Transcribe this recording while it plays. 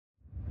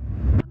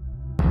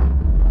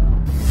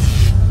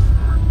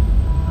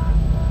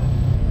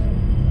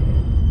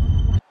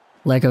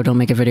Lego, don't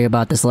make a video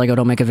about this. Lego,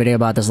 don't make a video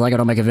about this. Lego,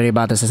 don't make a video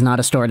about this. It's not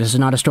a story. This is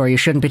not a story. You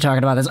shouldn't be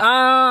talking about this.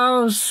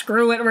 Oh,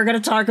 screw it. We're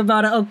going to talk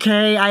about it.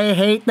 Okay, I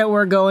hate that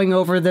we're going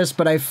over this,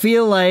 but I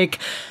feel like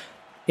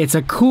it's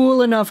a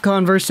cool enough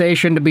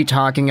conversation to be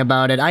talking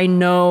about it. I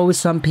know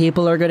some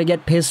people are going to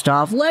get pissed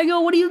off. Lego,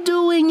 what are you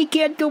doing? You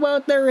can't go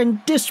out there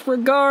and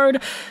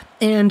disregard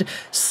and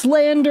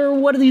slander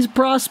one of these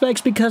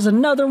prospects because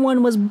another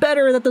one was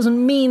better. That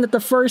doesn't mean that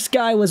the first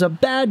guy was a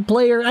bad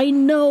player. I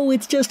know,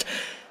 it's just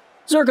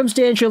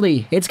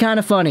circumstantially, it's kind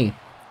of funny.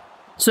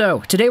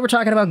 So, today we're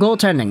talking about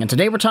goaltending, and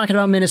today we're talking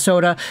about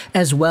Minnesota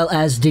as well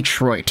as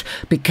Detroit.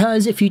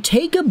 Because if you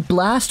take a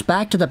blast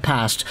back to the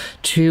past,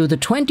 to the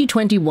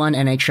 2021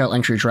 NHL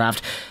Entry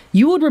Draft,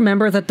 you would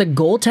remember that the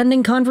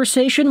goaltending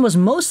conversation was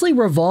mostly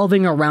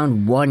revolving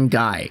around one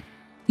guy.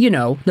 You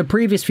know, the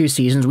previous few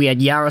seasons we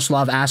had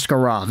Yaroslav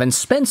Askarov and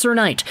Spencer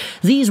Knight.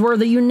 These were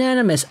the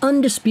unanimous,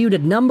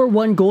 undisputed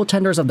 #1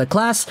 goaltenders of the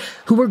class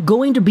who were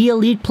going to be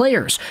elite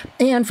players.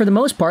 And for the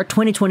most part,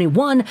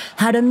 2021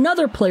 had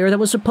another player that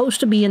was supposed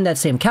to be in that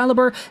same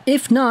caliber,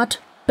 if not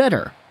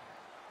better.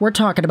 We're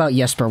talking about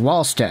Jesper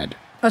Wallstedt,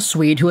 a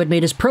Swede who had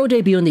made his pro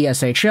debut in the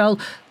SHL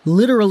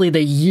literally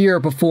the year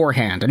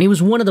beforehand, and he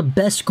was one of the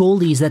best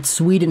goalies that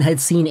Sweden had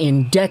seen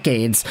in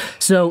decades.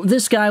 So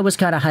this guy was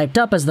kind of hyped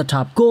up as the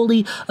top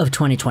goalie of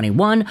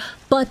 2021,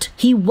 but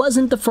he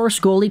wasn't the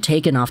first goalie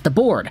taken off the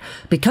board,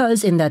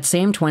 because in that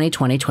same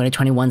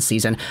 2020-2021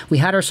 season, we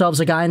had ourselves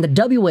a guy in the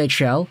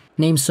WHL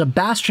named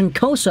Sebastian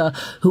Cossa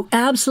who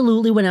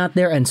absolutely went out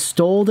there and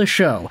stole the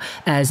show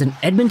as an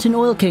Edmonton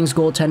Oil Kings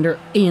goaltender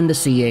in the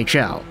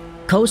CHL.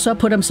 Cossa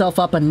put himself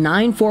up a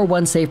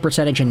 .941 save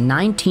percentage in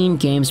 19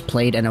 games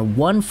played and a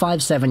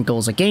 .157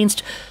 goals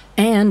against,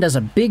 and as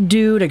a big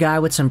dude, a guy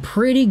with some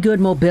pretty good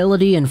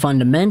mobility and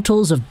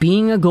fundamentals of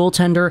being a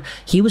goaltender,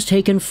 he was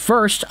taken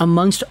first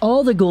amongst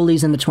all the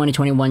goalies in the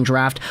 2021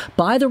 draft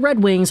by the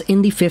Red Wings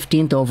in the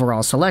 15th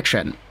overall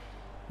selection.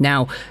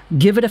 Now,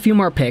 give it a few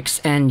more picks,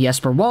 and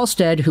Jesper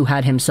Wallstedt, who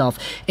had himself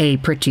a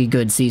pretty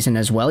good season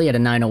as well. He had a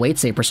 .908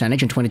 save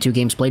percentage in 22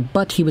 games played,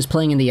 but he was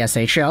playing in the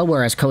SHL,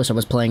 whereas Cossa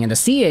was playing in the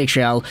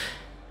CHL.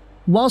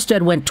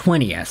 Wallstedt went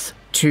 20th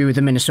to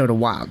the Minnesota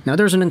Wild. Now,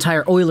 there's an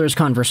entire Oilers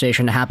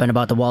conversation to happen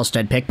about the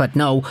Wallstedt pick, but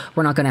no,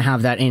 we're not going to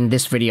have that in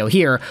this video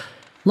here.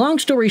 Long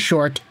story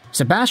short,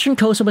 Sebastian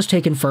Cossa was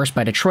taken first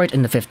by Detroit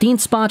in the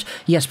 15th spot,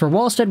 Jesper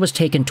Wallstedt was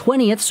taken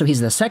 20th, so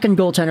he's the second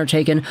goaltender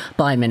taken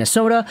by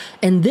Minnesota,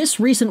 and this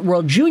recent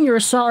World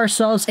Juniors saw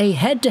ourselves a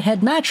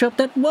head-to-head matchup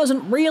that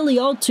wasn't really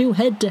all too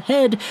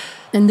head-to-head,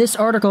 and this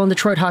article in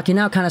Detroit Hockey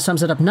Now kind of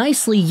sums it up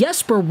nicely.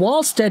 Jesper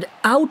Wallstedt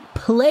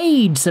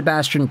outplayed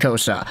Sebastian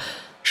Cossa.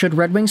 Should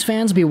Red Wings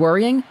fans be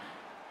worrying?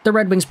 The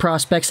Red Wings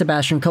prospect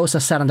Sebastian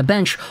Cossa sat on the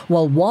bench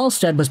while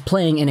Wallstedt was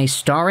playing in a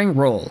starring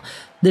role.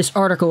 This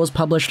article was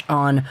published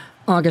on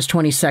August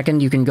 22nd.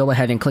 You can go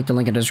ahead and click the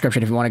link in the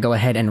description if you want to go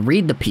ahead and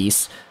read the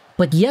piece.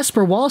 But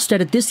Jesper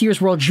Wallstedt at this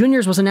year's World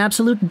Juniors was an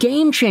absolute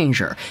game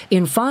changer.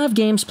 In 5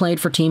 games played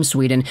for Team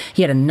Sweden,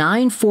 he had a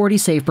 .940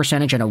 save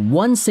percentage and a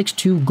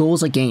 .162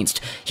 goals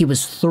against. He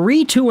was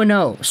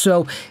 3-2-0,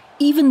 so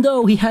even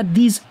though he had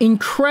these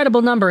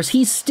incredible numbers,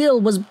 he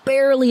still was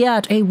barely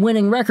at a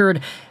winning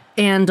record.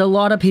 And a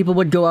lot of people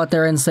would go out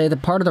there and say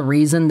that part of the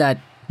reason that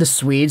the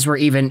Swedes were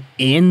even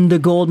in the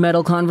gold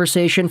medal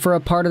conversation for a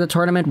part of the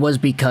tournament was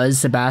because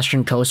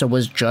Sebastian Cossa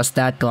was just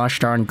that gosh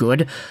darn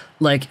good.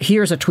 Like,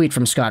 here's a tweet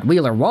from Scott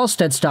Wheeler.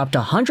 Wallstedt stopped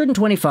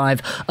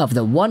 125 of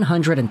the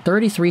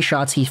 133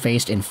 shots he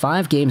faced in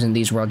 5 games in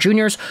these World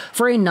Juniors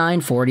for a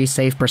 .940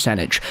 save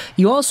percentage.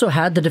 You also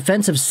had the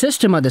defensive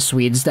system of the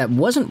Swedes that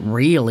wasn't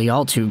really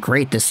all too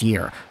great this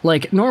year.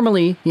 Like,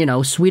 normally, you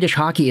know, Swedish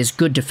hockey is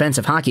good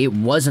defensive hockey. It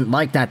wasn't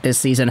like that this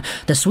season.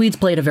 The Swedes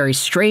played a very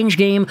strange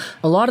game.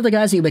 A lot of the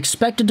guys that you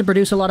expected to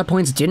produce a lot of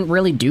points didn't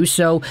really do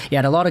so. You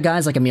had a lot of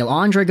guys like Emil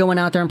Andre going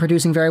out there and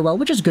producing very well,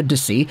 which is good to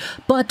see.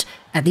 But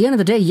at the end of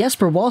the day,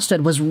 Jesper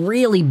Wallstedt was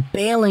really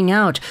bailing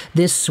out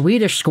this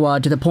Swedish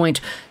squad to the point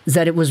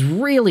that it was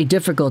really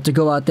difficult to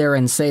go out there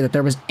and say that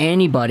there was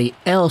anybody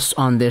else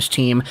on this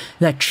team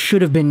that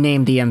should have been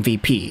named the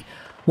MVP.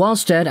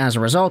 Wallstedt, as a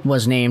result,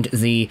 was named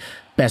the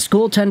best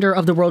goaltender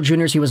of the World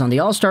Juniors. He was on the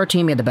All-Star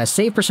team, he had the best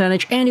save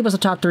percentage, and he was a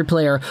top 3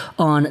 player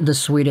on the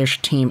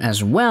Swedish team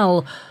as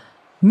well.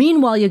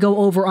 Meanwhile, you go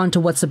over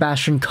onto what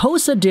Sebastian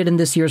Cossa did in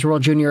this year's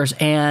World Juniors,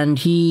 and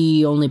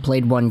he only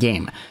played 1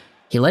 game.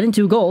 He let in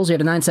 2 goals, he had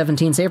a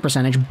 .917 save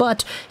percentage,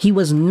 but he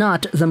was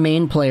not the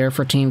main player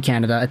for Team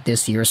Canada at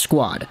this year's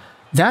squad.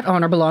 That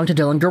honor belonged to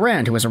Dylan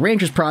Garand, who was a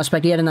Rangers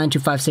prospect. He had a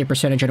 .925 save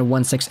percentage and a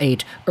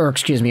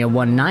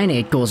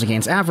 .198 goals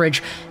against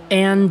average,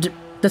 and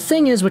the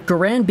thing is, with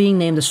Garand being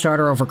named the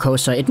starter over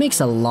Cossa, it makes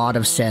a lot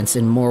of sense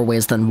in more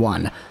ways than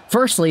one.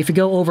 Firstly, if you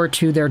go over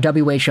to their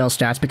WHL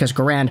stats, because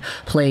Garand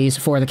plays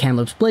for the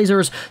Kamloops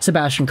Blazers,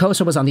 Sebastian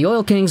Cossa was on the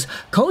Oil Kings.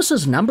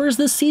 Cossa's numbers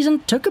this season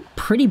took a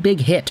pretty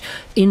big hit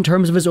in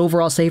terms of his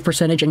overall save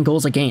percentage and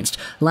goals against.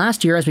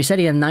 Last year, as we said,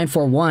 he had a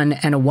 .941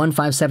 and a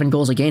 .157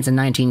 goals against in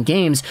 19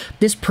 games.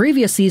 This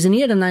previous season,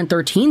 he had a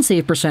 .913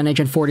 save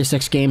percentage in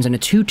 46 games and a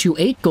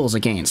 .228 goals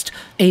against.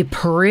 A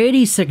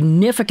pretty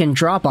significant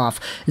drop-off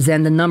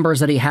than the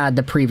numbers that he had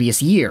the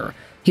previous year.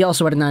 He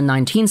also had a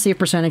 .919 save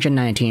percentage in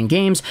 19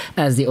 games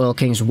as the Oil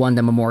Kings won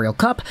the Memorial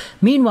Cup.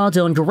 Meanwhile,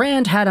 Dylan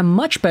Garand had a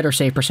much better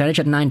save percentage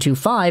at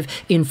 .925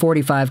 in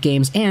 45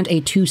 games and a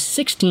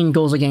 .216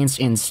 goals against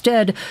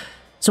instead,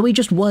 so he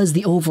just was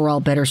the overall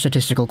better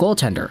statistical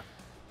goaltender.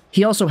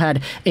 He also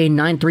had a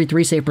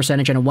 .933 save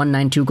percentage and a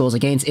 .192 goals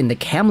against in the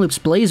Kamloops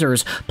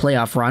Blazers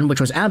playoff run, which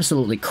was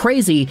absolutely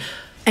crazy.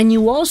 And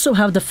you also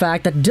have the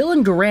fact that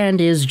Dylan Garand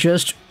is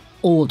just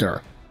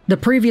older. The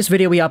previous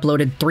video we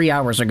uploaded 3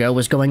 hours ago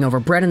was going over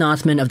Brennan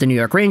Othmann of the New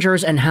York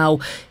Rangers and how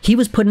he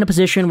was put in a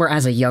position where,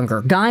 as a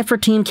younger guy for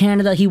Team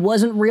Canada, he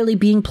wasn't really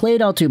being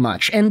played all too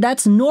much. And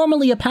that's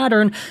normally a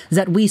pattern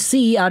that we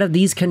see out of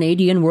these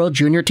Canadian World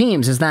Junior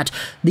teams, is that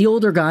the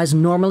older guys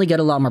normally get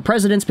a lot more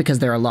precedence because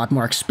they're a lot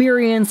more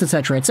experienced,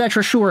 etc.,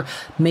 etc. Sure,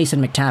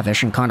 Mason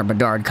McTavish and Connor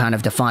Bedard kind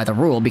of defy the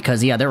rule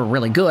because, yeah, they were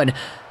really good.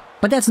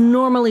 But that's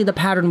normally the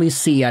pattern we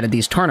see out of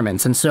these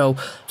tournaments, and so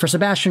for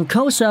Sebastian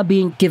Cossa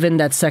being given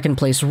that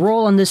second-place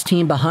role on this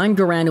team behind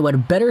Garand, who had a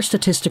better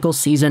statistical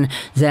season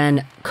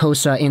than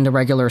Cossa in the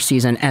regular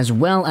season, as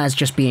well as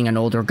just being an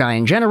older guy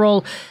in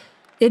general,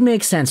 it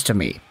makes sense to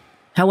me.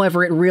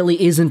 However, it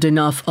really isn't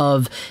enough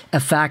of a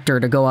factor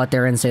to go out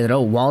there and say that,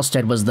 oh,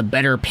 Wallstedt was the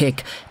better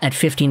pick at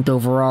 15th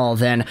overall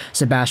than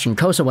Sebastian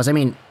Cossa was. I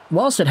mean,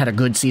 Wallstedt had a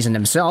good season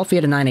himself. He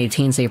had a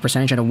 .918 save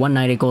percentage and a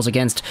 .198 goals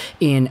against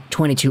in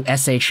 22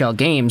 SHL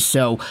games,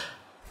 so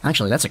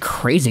actually, that's a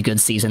crazy good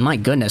season, my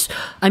goodness.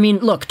 I mean,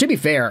 look, to be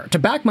fair, to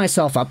back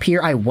myself up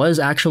here, I was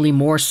actually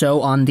more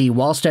so on the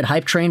Wallstedt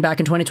hype train back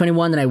in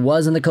 2021 than I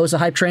was in the Cossa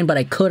hype train, but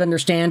I could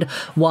understand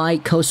why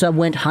Cossa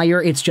went higher.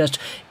 It's just,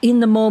 in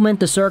the moment,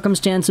 the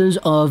circumstances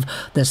of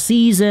the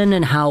season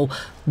and how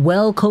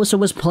well Cossa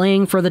was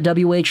playing for the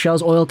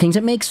WHL's Oil Kings,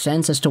 it makes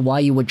sense as to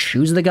why you would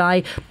choose the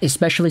guy,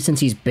 especially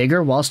since he's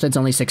bigger. Wallstedt's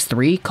only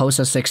 6'3",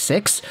 Cossa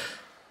 6'6".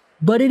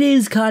 But it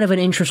is kind of an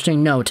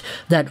interesting note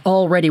that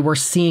already we're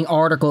seeing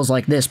articles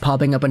like this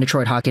popping up in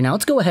Detroit Hockey Now.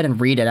 Let's go ahead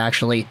and read it,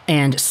 actually,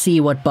 and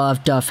see what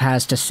Buff Duff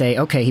has to say.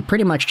 Okay, he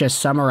pretty much just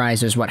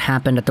summarizes what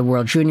happened at the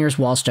World Juniors.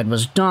 Wallstedt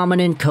was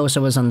dominant,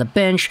 Cossa was on the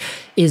bench.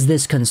 Is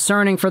this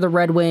concerning for the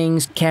Red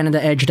Wings? Canada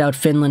edged out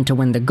Finland to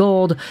win the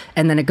gold.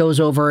 And then it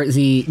goes over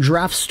the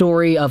draft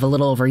story of a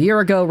little over a year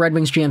ago. Red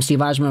Wings GM Steve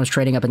Yzerman was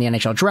trading up in the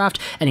NHL Draft,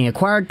 and he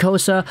acquired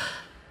Cossa.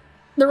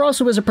 There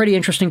also is a pretty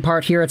interesting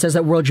part here. It says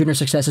that World Junior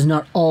success is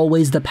not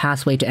always the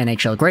pathway to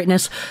NHL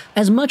greatness.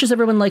 As much as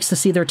everyone likes to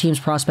see their team's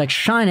prospects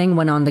shining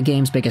when on the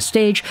game's biggest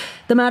stage,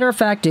 the matter of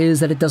fact is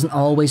that it doesn't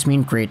always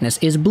mean greatness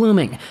is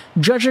blooming.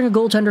 Judging a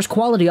goaltender's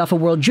quality off a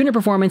World Junior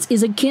performance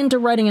is akin to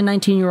writing a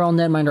 19-year-old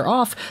netminder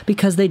off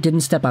because they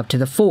didn't step up to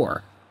the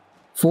 4A?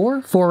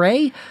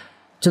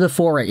 To the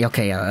 4A.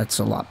 Okay, yeah, that's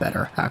a lot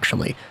better,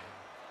 actually.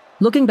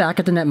 Looking back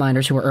at the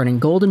netminders who are earning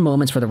golden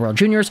moments for the World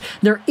Juniors,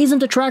 there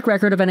isn't a track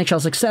record of NHL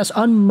success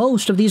on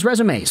most of these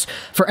resumes.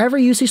 For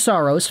every UC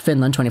Saros,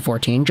 Finland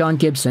 2014, John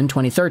Gibson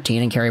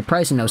 2013, and Carey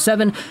Price in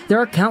 07, there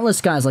are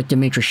countless guys like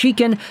Dmitry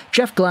Shekin,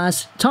 Jeff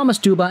Glass, Thomas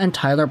Duba, and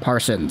Tyler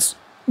Parsons.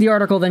 The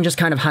article then just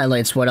kind of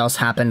highlights what else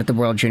happened at the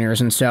World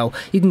Juniors, and so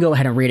you can go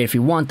ahead and read it if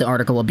you want. The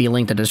article will be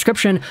linked in the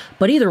description.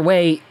 But either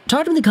way,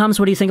 talk to me in the comments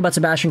what do you think about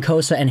Sebastian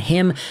Cossa and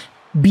him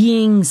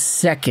being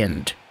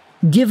second,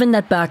 given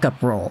that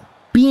backup role,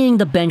 being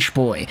the bench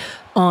boy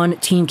on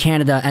Team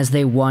Canada as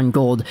they won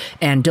gold,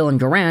 and Dylan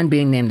Garand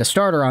being named the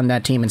starter on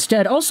that team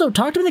instead. Also,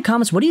 talk to me in the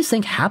comments, what do you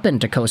think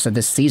happened to Cossa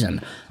this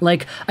season?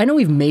 Like, I know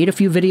we've made a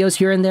few videos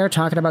here and there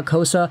talking about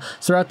Cossa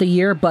throughout the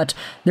year, but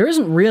there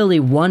isn't really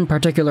one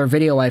particular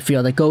video, I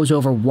feel, that goes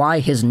over why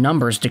his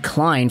numbers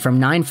declined from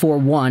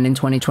 941 in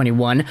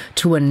 2021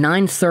 to a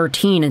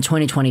 913 in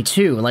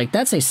 2022. Like,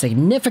 that's a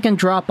significant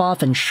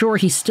drop-off, and sure,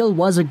 he still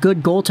was a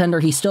good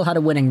goaltender, he still had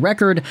a winning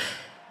record.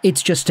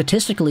 It's just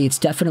statistically, it's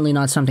definitely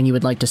not something you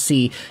would like to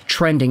see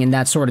trending in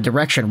that sort of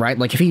direction, right?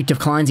 Like, if he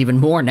declines even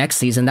more next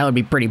season, that would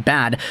be pretty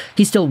bad.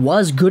 He still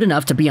was good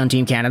enough to be on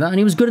Team Canada, and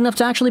he was good enough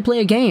to actually play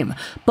a game.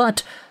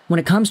 But when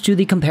it comes to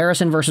the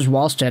comparison versus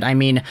Wallstedt, I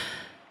mean,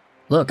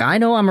 look, I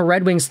know I'm a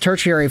Red Wings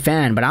tertiary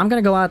fan, but I'm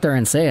going to go out there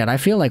and say it. I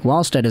feel like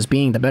Wallstedt is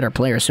being the better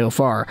player so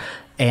far.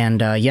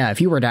 And yeah,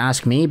 if you were to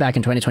ask me back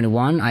in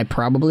 2021, I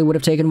probably would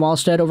have taken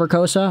Wallstedt over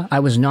Cossa. I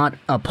was not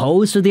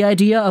opposed to the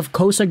idea of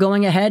Cossa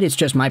going ahead. It's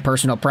just my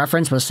personal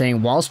preference was saying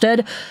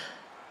Wallstedt.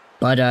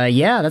 But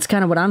yeah, that's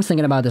kind of what I'm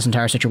thinking about this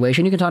entire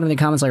situation. You can talk to me in the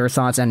comments, like your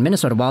thoughts, and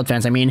Minnesota Wild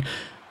fans. I mean,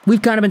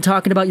 we've kind of been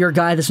talking about your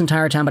guy this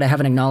entire time, but I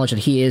haven't acknowledged that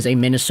he is a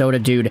Minnesota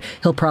dude.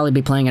 He'll probably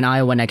be playing in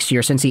Iowa next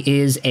year. Since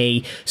he is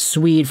a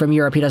Swede from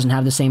Europe, he doesn't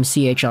have the same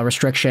CHL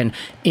restriction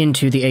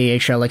into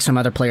the AHL like some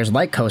other players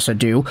like Cossa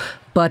do.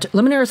 But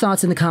let me know your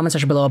thoughts in the comment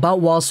section below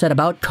about Wallstedt,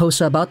 about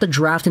Cossa, about the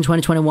draft in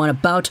 2021,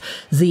 about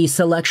the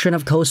selection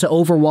of Cossa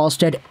over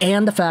Wallstedt,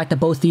 and the fact that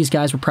both these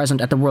guys were present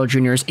at the World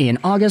Juniors in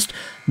August.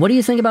 What do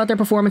you think about their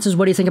performances?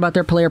 What do you think about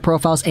their player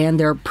profiles and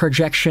their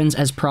projections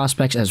as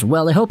prospects as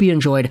well? I hope you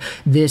enjoyed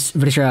this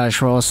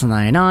Juraj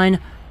 99,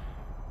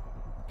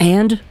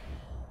 and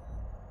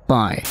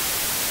bye.